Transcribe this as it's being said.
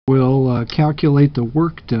calculate the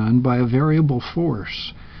work done by a variable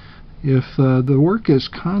force. If the work is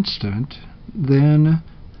constant, then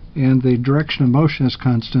and the direction of motion is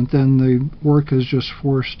constant, then the work is just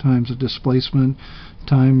force times the displacement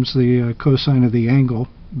times the cosine of the angle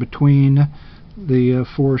between the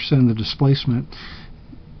force and the displacement.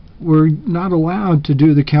 We're not allowed to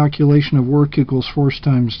do the calculation of work equals force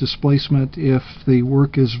times displacement if the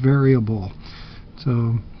work is variable.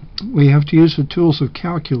 So we have to use the tools of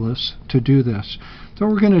calculus to do this. So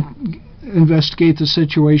we're going to investigate the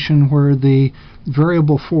situation where the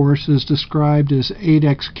variable force is described as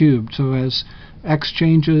 8x cubed. So as x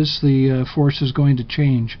changes, the force is going to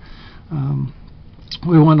change.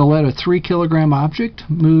 We want to let a 3 kilogram object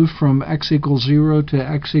move from x equals 0 to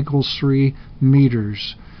x equals 3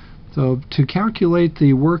 meters. So to calculate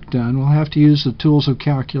the work done, we'll have to use the tools of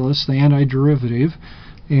calculus, the antiderivative,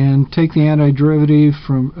 and take the antiderivative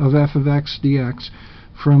of f of x dx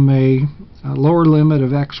from a lower limit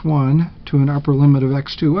of x1 to an upper limit of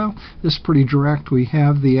x2. Well, this is pretty direct. We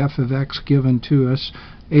have the f of x given to us,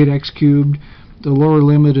 8x cubed. The lower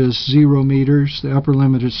limit is 0 meters. The upper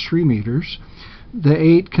limit is 3 meters. The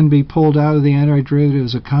 8 can be pulled out of the antiderivative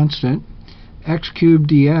as a constant. X cubed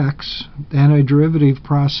dx, the antiderivative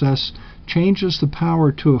process changes the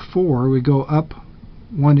power to a 4. We go up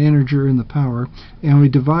one integer in the power, and we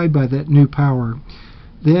divide by that new power.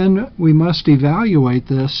 Then we must evaluate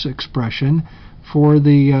this expression for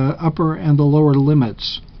the upper and the lower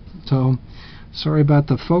limits. So, sorry about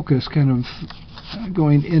the focus kind of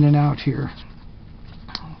going in and out here.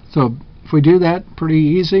 So, if we do that, pretty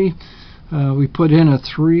easy. We put in a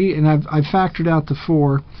 3, and I've factored out the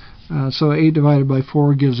 4. So 8 divided by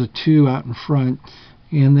 4 gives a 2 out in front.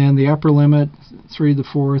 And then the upper limit, 3 to the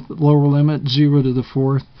 4th. The lower limit, 0 to the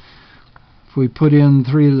 4th. If we put in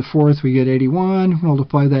 3 to the 4th, we get 81.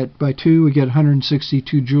 Multiply that by 2, we get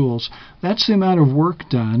 162 joules. That's the amount of work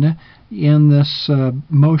done in this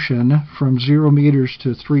motion from 0 meters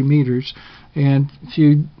to 3 meters. And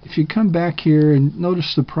if you come back here and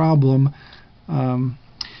notice the problem,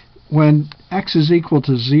 when x is equal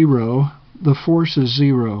to 0, the force is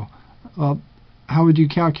 0. How would you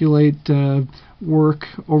calculate work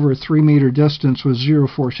over a 3 meter distance with 0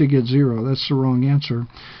 force? You get 0. That's the wrong answer.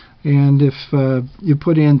 And if you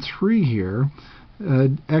put in 3 here,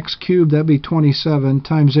 x cubed, that'd be 27,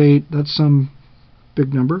 times 8, that's some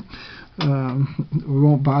big number we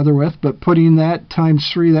won't bother with, but putting that times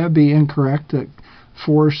 3, that'd be incorrect. That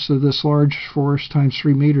force of this large force times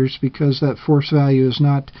 3 meters, because that force value is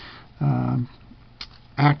not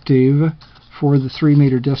active for the 3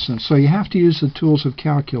 meter distance. So you have to use the tools of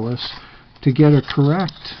calculus to get a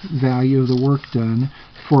correct value of the work done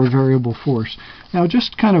for a variable force. Now,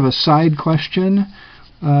 just kind of a side question,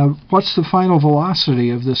 what's the final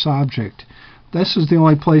velocity of this object? This is the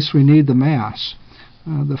only place we need the mass.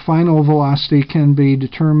 The final velocity can be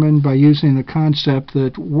determined by using the concept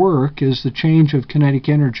that work is the change of kinetic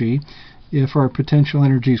energy if our potential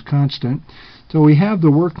energy is constant. So we have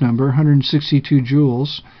the work number, 162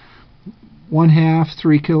 joules. 1/2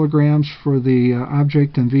 3 kilograms for the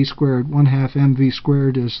object, and v squared, 1/2 mv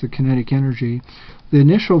squared is the kinetic energy. The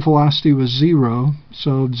initial velocity was 0,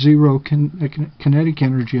 so 0 kinetic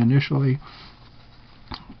energy initially.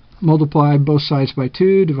 Multiply both sides by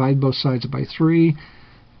 2, divide both sides by 3.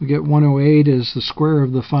 We get 108 as the square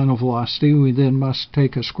of the final velocity. We then must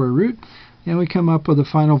take a square root, and we come up with a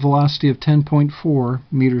final velocity of 10.4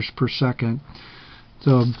 meters per second.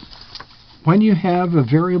 So when you have a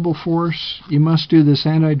variable force, you must do this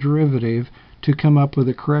antiderivative to come up with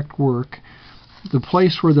the correct work. The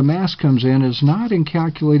place where the mass comes in is not in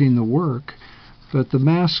calculating the work, but the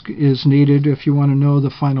mass is needed if you want to know the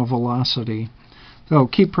final velocity. So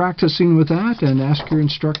keep practicing with that and ask your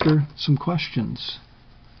instructor some questions.